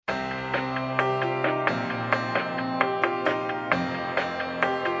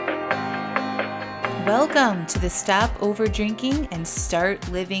Welcome to the Stop Over Drinking and Start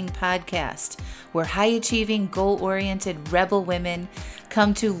Living podcast, where high-achieving, goal-oriented rebel women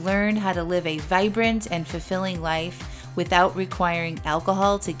come to learn how to live a vibrant and fulfilling life without requiring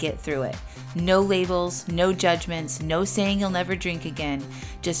alcohol to get through it. No labels, no judgments, no saying you'll never drink again.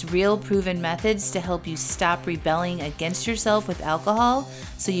 Just real proven methods to help you stop rebelling against yourself with alcohol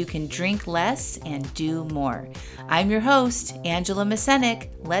so you can drink less and do more. I'm your host, Angela Masenik.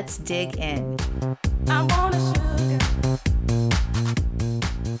 Let's dig in.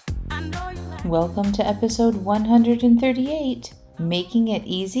 Welcome to episode 138, Making It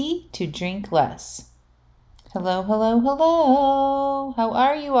Easy to Drink Less. Hello, hello, hello. How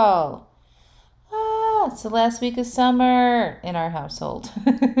are you all? It's the last week of summer in our household.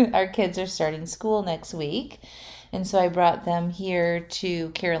 Our kids are starting school next week, and so I brought them here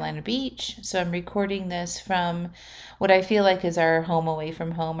to Carolina Beach. So I'm recording this from what I feel like is our home away from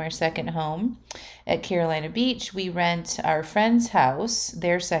home, our second home at Carolina Beach. We rent our friend's house,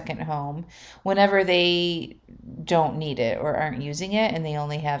 their second home, whenever they don't need it or aren't using it, and they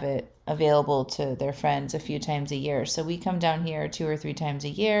only have it available to their friends a few times a year. So we come down here 2 or 3 times a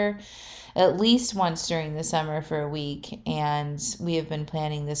year, at least once during the summer for a week, and we have been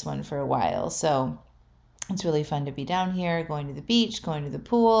planning this one for a while. So it's really fun to be down here, going to the beach, going to the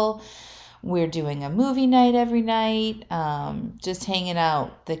pool. We're doing a movie night every night, just hanging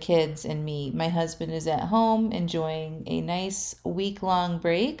out, the kids and me. My husband is at home enjoying a nice week-long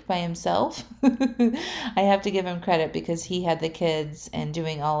break by himself. I have to give him credit because he had the kids and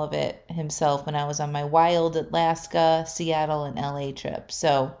doing all of it himself when I was on my wild Alaska, Seattle, and LA trip.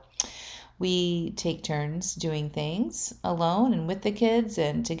 So we take turns doing things alone and with the kids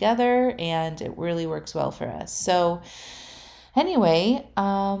and together, and it really works well for us. So anyway,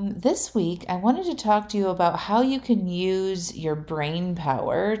 this week I wanted to talk to you about how you can use your brain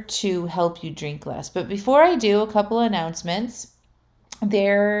power to help you drink less. But before I do, a couple announcements.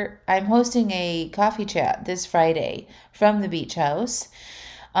 I'm hosting a coffee chat this Friday from the beach house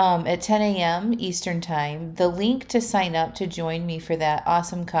at 10 a.m. Eastern Time. The link to sign up to join me for that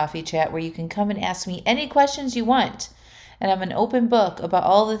awesome coffee chat where you can come and ask me any questions you want. And I'm an open book about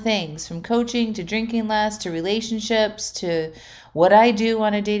all the things from coaching to drinking less to relationships to what I do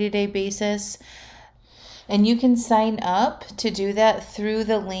on a day-to-day basis. And you can sign up to do that through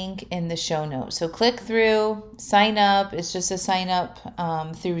the link in the show notes. So click through, sign up. It's just a sign up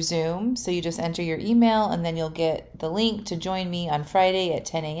through Zoom. So you just enter your email and then you'll get the link to join me on Friday at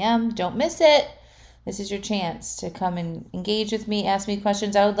 10 a.m. Don't miss it. This is your chance to come and engage with me, ask me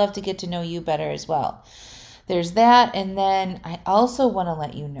questions. I would love to get to know you better as well. There's that. And then I also want to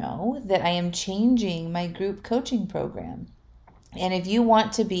let you know that I am changing my group coaching program. And if you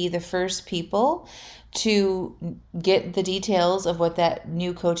want to be the first people to get the details of what that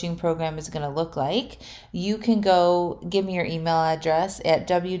new coaching program is going to look like, you can go give me your email address at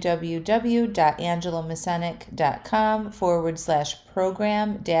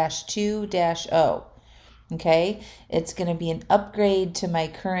www.angelamasenik.com/program-2-0. Okay, it's going to be an upgrade to my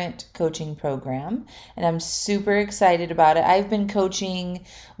current coaching program, and I'm super excited about it. I've been coaching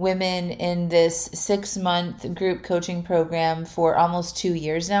women in this 6-month group coaching program for almost 2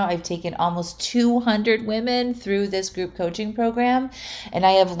 years now. I've taken almost 200 women through this group coaching program, and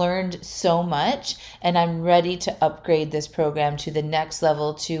I have learned so much, and I'm ready to upgrade this program to the next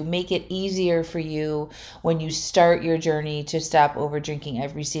level to make it easier for you when you start your journey to stop over drinking.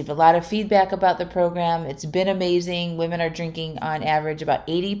 I've received a lot of feedback about the program. It's been amazing. Women are drinking on average about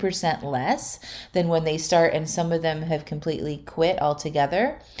 80% less than when they start, and some of them have completely quit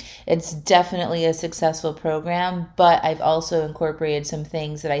altogether. It's definitely a successful program, but I've also incorporated some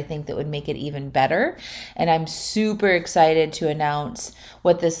things that I think that would make it even better. And I'm super excited to announce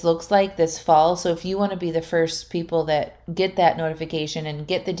what this looks like this fall. So if you want to be the first people that get that notification and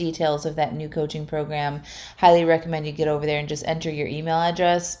get the details of that new coaching program, highly recommend you get over there and just enter your email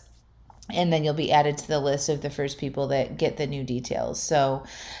address. And then you'll be added to the list of the first people that get the new details. So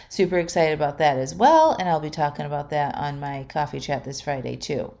super excited about that as well. And I'll be talking about that on my coffee chat this Friday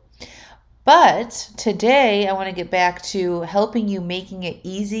too. But today I want to get back to helping you making it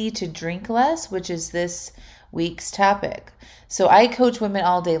easy to drink less, which is this week's topic. So I coach women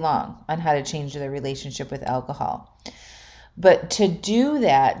all day long on how to change their relationship with alcohol. But to do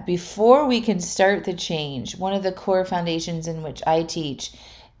that, before we can start the change, one of the core foundations in which I teach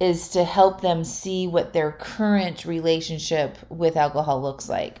is to help them see what their current relationship with alcohol looks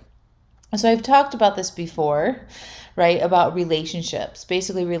like. So I've talked about this before, right? About relationships.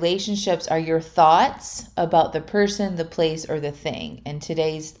 Basically, relationships are your thoughts about the person, the place, or the thing. And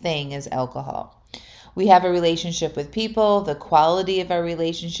today's thing is alcohol. We have a relationship with people. The quality of our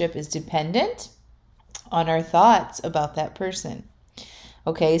relationship is dependent on our thoughts about that person.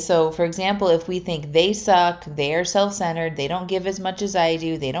 Okay, so for example, if we think they suck, they are self-centered, they don't give as much as I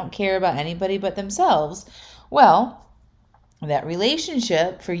do, they don't care about anybody but themselves, well, that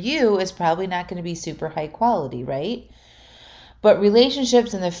relationship for you is probably not going to be super high quality, right? But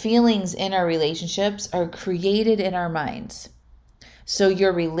relationships and the feelings in our relationships are created in our minds. So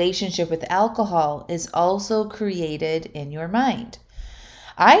your relationship with alcohol is also created in your mind.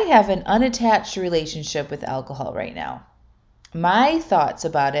 I have an unattached relationship with alcohol right now. My thoughts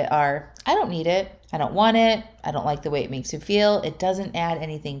about it are, I don't need it. I don't want it. I don't like the way it makes me feel. It doesn't add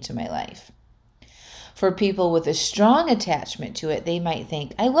anything to my life. For people with a strong attachment to it, they might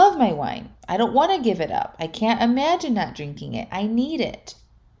think, I love my wine. I don't want to give it up. I can't imagine not drinking it. I need it.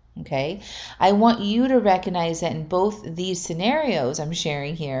 Okay? I want you to recognize that in both these scenarios I'm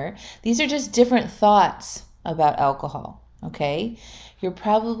sharing here, these are just different thoughts about alcohol. Okay? You're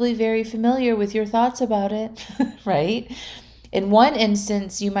probably very familiar with your thoughts about it, right? In one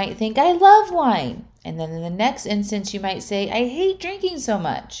instance, you might think, I love wine. And then in the next instance, you might say, I hate drinking so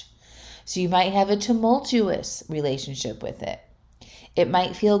much. So you might have a tumultuous relationship with it. It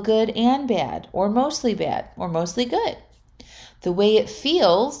might feel good and bad, or mostly good. The way it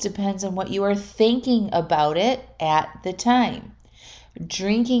feels depends on what you are thinking about it at the time.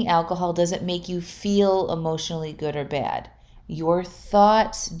 Drinking alcohol doesn't make you feel emotionally good or bad. Your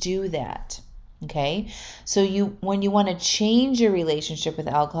thoughts do that. Okay, so when you want to change your relationship with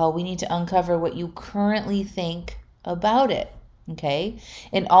alcohol, we need to uncover what you currently think about it. Okay,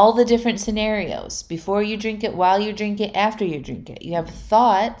 in all the different scenarios, before you drink it, while you drink it, after you drink it, you have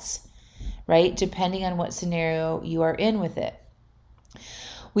thoughts, right? Depending on what scenario you are in with it.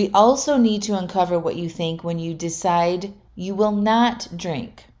 We also need to uncover what you think when you decide you will not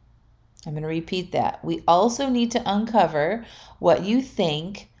drink. I'm going to repeat that. We also need to uncover what you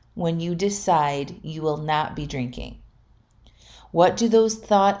think when you decide you will not be drinking. What do those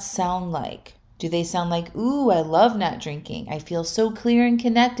thoughts sound like? Do they sound like, ooh, I love not drinking. I feel so clear and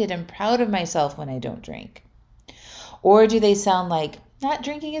connected and proud of myself when I don't drink. Or do they sound like, not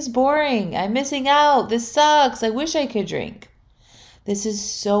drinking is boring. I'm missing out. This sucks. I wish I could drink. This is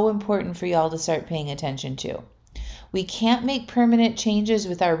so important for y'all to start paying attention to. We can't make permanent changes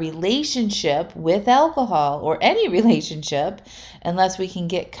with our relationship with alcohol or any relationship unless we can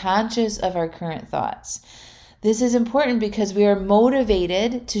get conscious of our current thoughts. This is important because we are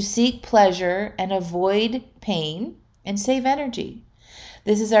motivated to seek pleasure and avoid pain and save energy.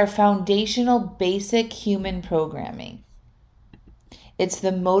 This is our foundational basic human programming. It's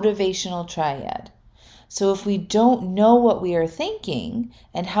the motivational triad. So if we don't know what we are thinking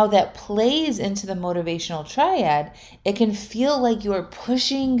and how that plays into the motivational triad, it can feel like you are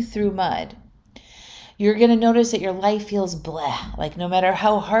pushing through mud. You're going to notice that your life feels blah, like no matter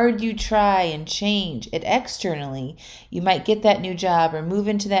how hard you try and change it externally, you might get that new job or move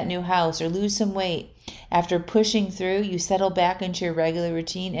into that new house or lose some weight. After pushing through, you settle back into your regular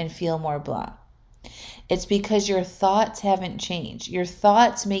routine and feel more blah. It's because your thoughts haven't changed. Your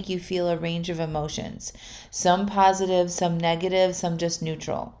thoughts make you feel a range of emotions, some positive, some negative, some just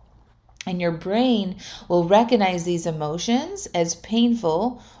neutral. And your brain will recognize these emotions as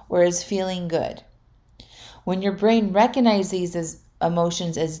painful or as feeling good. When your brain recognizes these as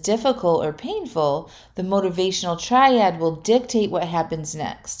emotions as difficult or painful, the motivational triad will dictate what happens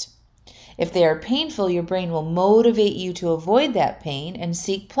next. If they are painful, your brain will motivate you to avoid that pain and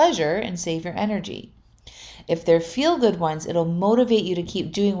seek pleasure and save your energy. If they're feel-good ones, it'll motivate you to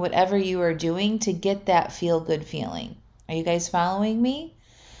keep doing whatever you are doing to get that feel-good feeling. Are you guys following me?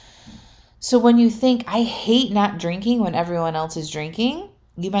 So when you think, I hate not drinking when everyone else is drinking,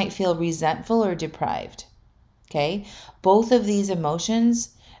 you might feel resentful or deprived. Okay? Both of these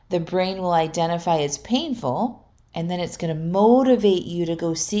emotions, the brain will identify as painful, and then it's going to motivate you to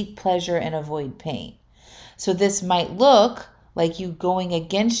go seek pleasure and avoid pain. So this might look like you going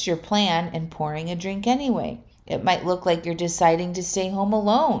against your plan and pouring a drink anyway. It might look like you're deciding to stay home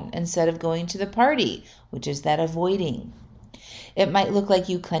alone instead of going to the party, which is that avoiding. It might look like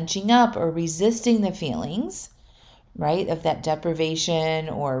you clenching up or resisting the feelings, right, of that deprivation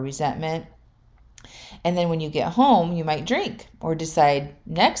or resentment. And then when you get home, you might drink or decide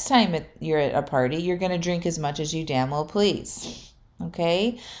next time you're at a party, you're going to drink as much as you damn well please.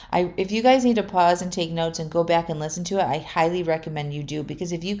 Okay? If you guys need to pause and take notes and go back and listen to it, I highly recommend you do,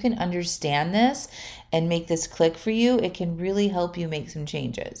 because if you can understand this and make this click for you, it can really help you make some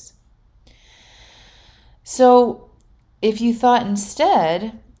changes. So if you thought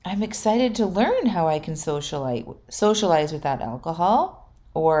instead, I'm excited to learn how I can socialize without alcohol,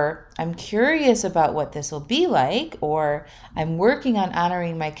 or I'm curious about what this will be like, or I'm working on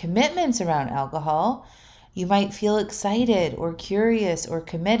honoring my commitments around alcohol, you might feel excited or curious or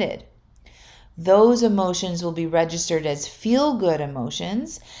committed. Those emotions will be registered as feel-good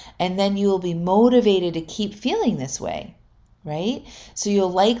emotions, and then you will be motivated to keep feeling this way, right? So you'll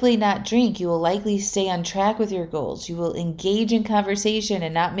likely not drink. You will likely stay on track with your goals. You will engage in conversation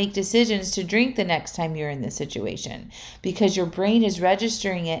and not make decisions to drink the next time you're in this situation, because your brain is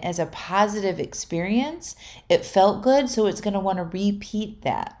registering it as a positive experience. It felt good, so it's going to want to repeat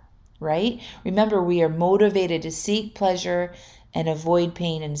that, right? Remember, we are motivated to seek pleasure and avoid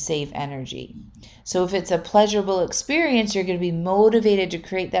pain and save energy. So if it's a pleasurable experience, you're going to be motivated to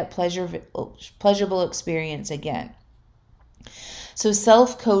create that pleasurable experience again. So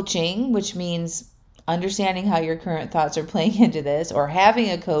self-coaching, which means understanding how your current thoughts are playing into this, or having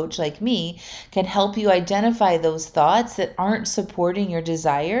a coach like me, can help you identify those thoughts that aren't supporting your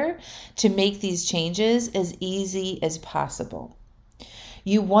desire to make these changes as easy as possible.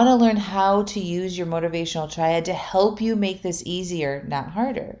 You want to learn how to use your motivational triad to help you make this easier, not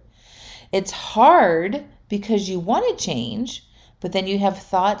harder. It's hard because you want to change, but then you have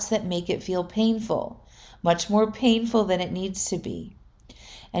thoughts that make it feel painful, much more painful than it needs to be.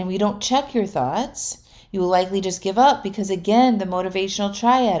 And we don't check your thoughts, you will likely just give up because, again, the motivational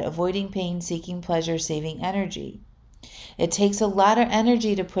triad, avoiding pain, seeking pleasure, saving energy. It takes a lot of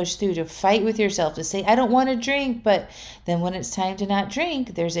energy to push through, to fight with yourself, to say, I don't want to drink, but then when it's time to not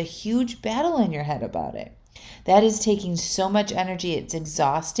drink, there's a huge battle in your head about it. That is taking so much energy, it's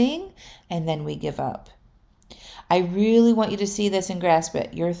exhausting, and then we give up. I really want you to see this and grasp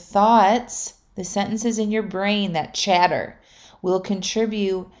it. Your thoughts, the sentences in your brain, that chatter, will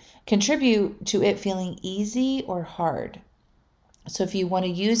contribute to it feeling easy or hard. So if you want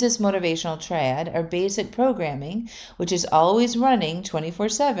to use this motivational triad, our basic programming, which is always running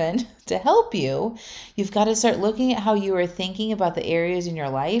 24/7 to help you, you've got to start looking at how you are thinking about the areas in your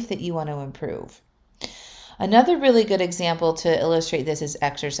life that you want to improve. Another really good example to illustrate this is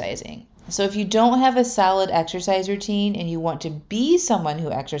exercising. So if you don't have a solid exercise routine and you want to be someone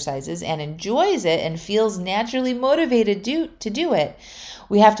who exercises and enjoys it and feels naturally motivated to do it,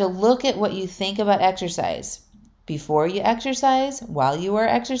 we have to look at what you think about exercise before you exercise, while you are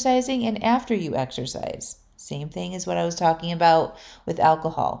exercising, and after you exercise. Same thing as what I was talking about with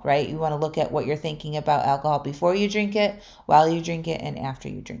alcohol, right? You want to look at what you're thinking about alcohol before you drink it, while you drink it, and after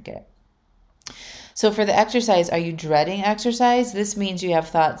you drink it. So for the exercise, are you dreading exercise? This means you have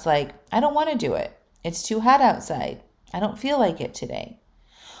thoughts like, I don't want to do it. It's too hot outside. I don't feel like it today.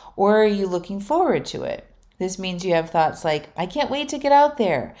 Or are you looking forward to it? This means you have thoughts like, I can't wait to get out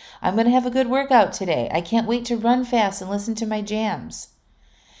there. I'm going to have a good workout today. I can't wait to run fast and listen to my jams.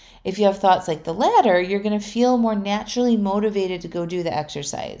 If you have thoughts like the latter, you're going to feel more naturally motivated to go do the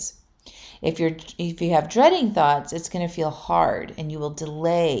exercise. If you have dreading thoughts, it's going to feel hard and you will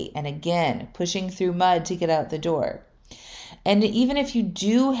delay and, again, pushing through mud to get out the door. And even if you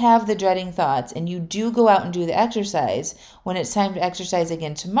do have the dreading thoughts and you do go out and do the exercise, when it's time to exercise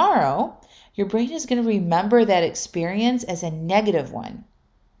again tomorrow, your brain is going to remember that experience as a negative one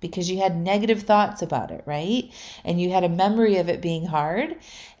because you had negative thoughts about it, right? And you had a memory of it being hard,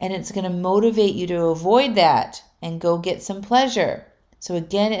 and it's going to motivate you to avoid that and go get some pleasure. So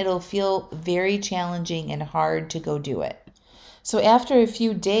again, it'll feel very challenging and hard to go do it. So after a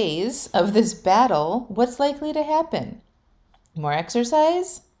few days of this battle, what's likely to happen? More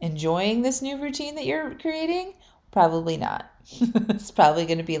exercise? Enjoying this new routine that you're creating? Probably not. It's probably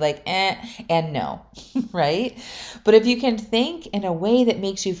going to be like, and no, right? But if you can think in a way that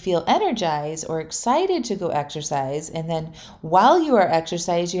makes you feel energized or excited to go exercise, and then while you are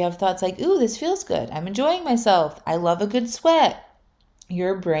exercising, you have thoughts like, ooh, this feels good. I'm enjoying myself. I love a good sweat.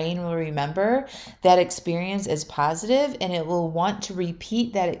 Your brain will remember that experience as positive, and it will want to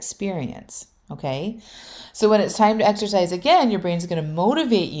repeat that experience, okay? So when it's time to exercise again, your brain's going to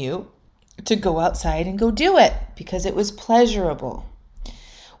motivate you to go outside and go do it because it was pleasurable.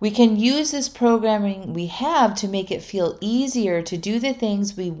 We can use this programming we have to make it feel easier to do the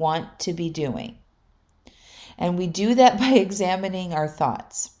things we want to be doing. And we do that by examining our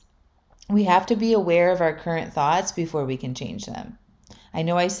thoughts. We have to be aware of our current thoughts before we can change them. I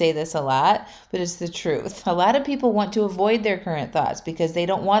know I say this a lot, but it's the truth. A lot of people want to avoid their current thoughts because they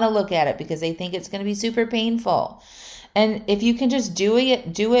don't want to look at it because they think it's going to be super painful. And if you can just do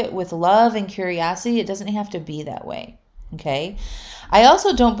it with love and curiosity, it doesn't have to be that way. Okay? I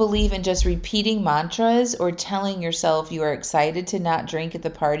also don't believe in just repeating mantras or telling yourself you are excited to not drink at the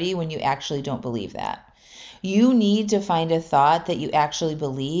party when you actually don't believe that. You need to find a thought that you actually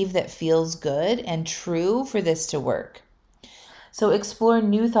believe that feels good and true for this to work. So explore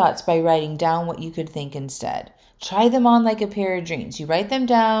new thoughts by writing down what you could think instead. Try them on like a pair of dreams. You write them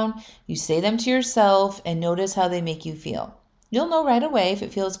down, you say them to yourself, and notice how they make you feel. You'll know right away if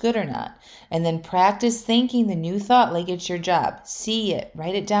it feels good or not. And then practice thinking the new thought like it's your job. See it.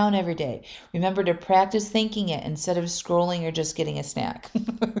 Write it down every day. Remember to practice thinking it instead of scrolling or just getting a snack.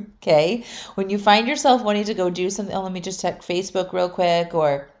 Okay? When you find yourself wanting to go do something, let me just check Facebook real quick,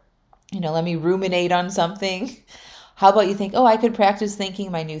 or, let me ruminate on something. How about you think, I could practice thinking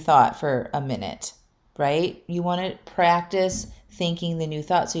my new thought for a minute, right? You want to practice thinking the new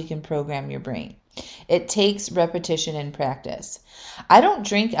thought so you can program your brain. It takes repetition and practice. I don't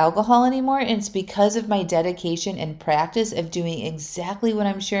drink alcohol anymore, and it's because of my dedication and practice of doing exactly what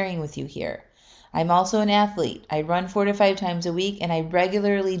I'm sharing with you here. I'm also an athlete. I run 4 to 5 times a week, and I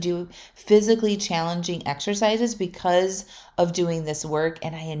regularly do physically challenging exercises because of doing this work,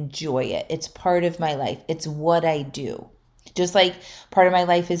 and I enjoy it. It's part of my life. It's what I do. Just like part of my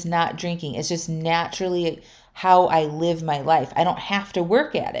life is not drinking. It's just naturally how I live my life. I don't have to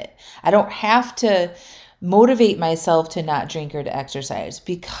work at it. I don't have to motivate myself to not drink or to exercise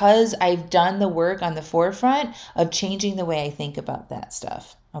because I've done the work on the forefront of changing the way I think about that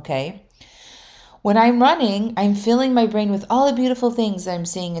stuff. Okay? When I'm running, I'm filling my brain with all the beautiful things I'm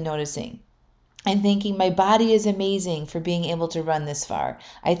seeing and noticing. I'm thinking my body is amazing for being able to run this far.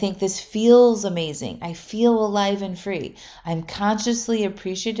 I think this feels amazing. I feel alive and free. I'm consciously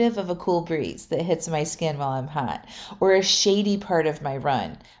appreciative of a cool breeze that hits my skin while I'm hot, or a shady part of my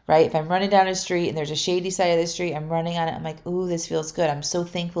run, right? If I'm running down a street and there's a shady side of the street, I'm running on it. I'm like, ooh, this feels good. I'm so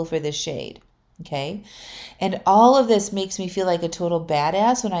thankful for this shade. Okay. And all of this makes me feel like a total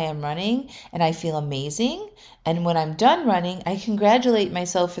badass when I am running, and I feel amazing. And when I'm done running, I congratulate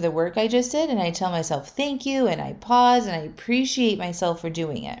myself for the work I just did, and I tell myself thank you, and I pause and I appreciate myself for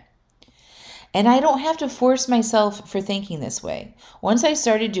doing it. And I don't have to force myself for thinking this way. Once I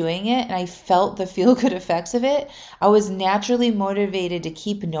started doing it and I felt the feel-good effects of it, I was naturally motivated to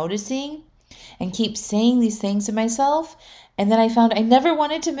keep noticing and keep saying these things to myself. And then I found I never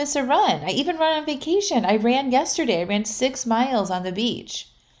wanted to miss a run. I even run on vacation. I ran yesterday. I ran 6 miles on the beach.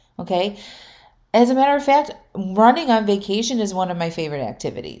 Okay. As a matter of fact, running on vacation is one of my favorite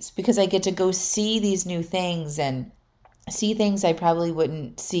activities because I get to go see these new things and see things I probably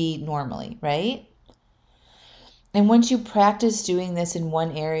wouldn't see normally, right? And once you practice doing this in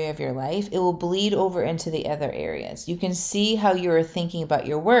one area of your life, it will bleed over into the other areas. You can see how you're thinking about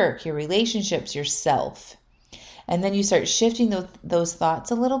your work, your relationships, yourself. And then you start shifting those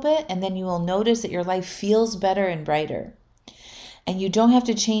thoughts a little bit, and then you will notice that your life feels better and brighter. And you don't have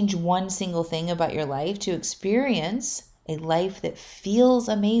to change one single thing about your life to experience a life that feels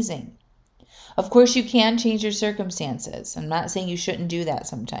amazing. Of course, you can change your circumstances. I'm not saying you shouldn't do that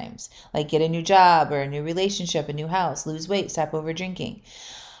sometimes, like get a new job or a new relationship, a new house, lose weight, stop over drinking.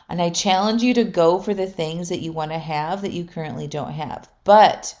 And I challenge you to go for the things that you want to have that you currently don't have.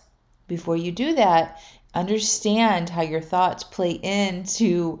 But before you do that, understand how your thoughts play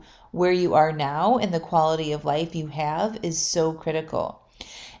into where you are now, and the quality of life you have is so critical.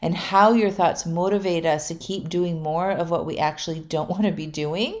 And how your thoughts motivate us to keep doing more of what we actually don't want to be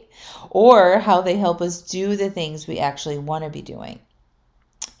doing, or how they help us do the things we actually want to be doing.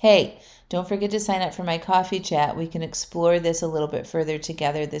 Hey, don't forget to sign up for my coffee chat. We can explore this a little bit further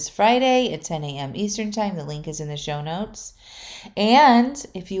together this Friday at 10 a.m. Eastern Time. The link is in the show notes. And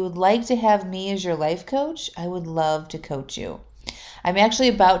if you would like to have me as your life coach, I would love to coach you. I'm actually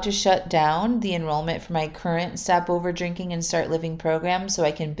about to shut down the enrollment for my current Stop Over Drinking and Start Living program so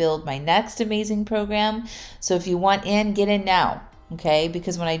I can build my next amazing program. So if you want in, get in now, okay?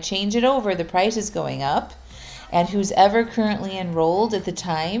 Because when I change it over, the price is going up. And who's ever currently enrolled at the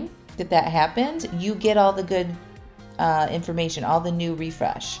time that happens, you get all the good information, all the new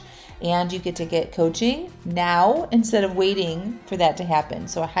refresh. And you get to get coaching now instead of waiting for that to happen.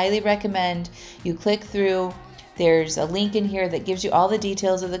 So I highly recommend you click through. There's a link in here that gives you all the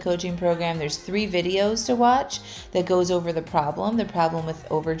details of the coaching program. There's 3 videos to watch that goes over the problem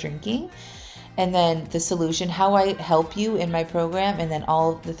with over drinking, and then the solution, how I help you in my program, and then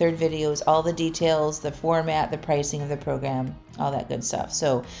all the 3rd videos, all the details, the format, the pricing of the program, all that good stuff.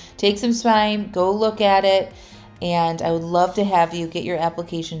 So take some time, go look at it, and I would love to have you get your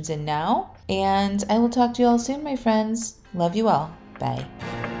applications in now. And I will talk to you all soon, my friends. Love you all. Bye.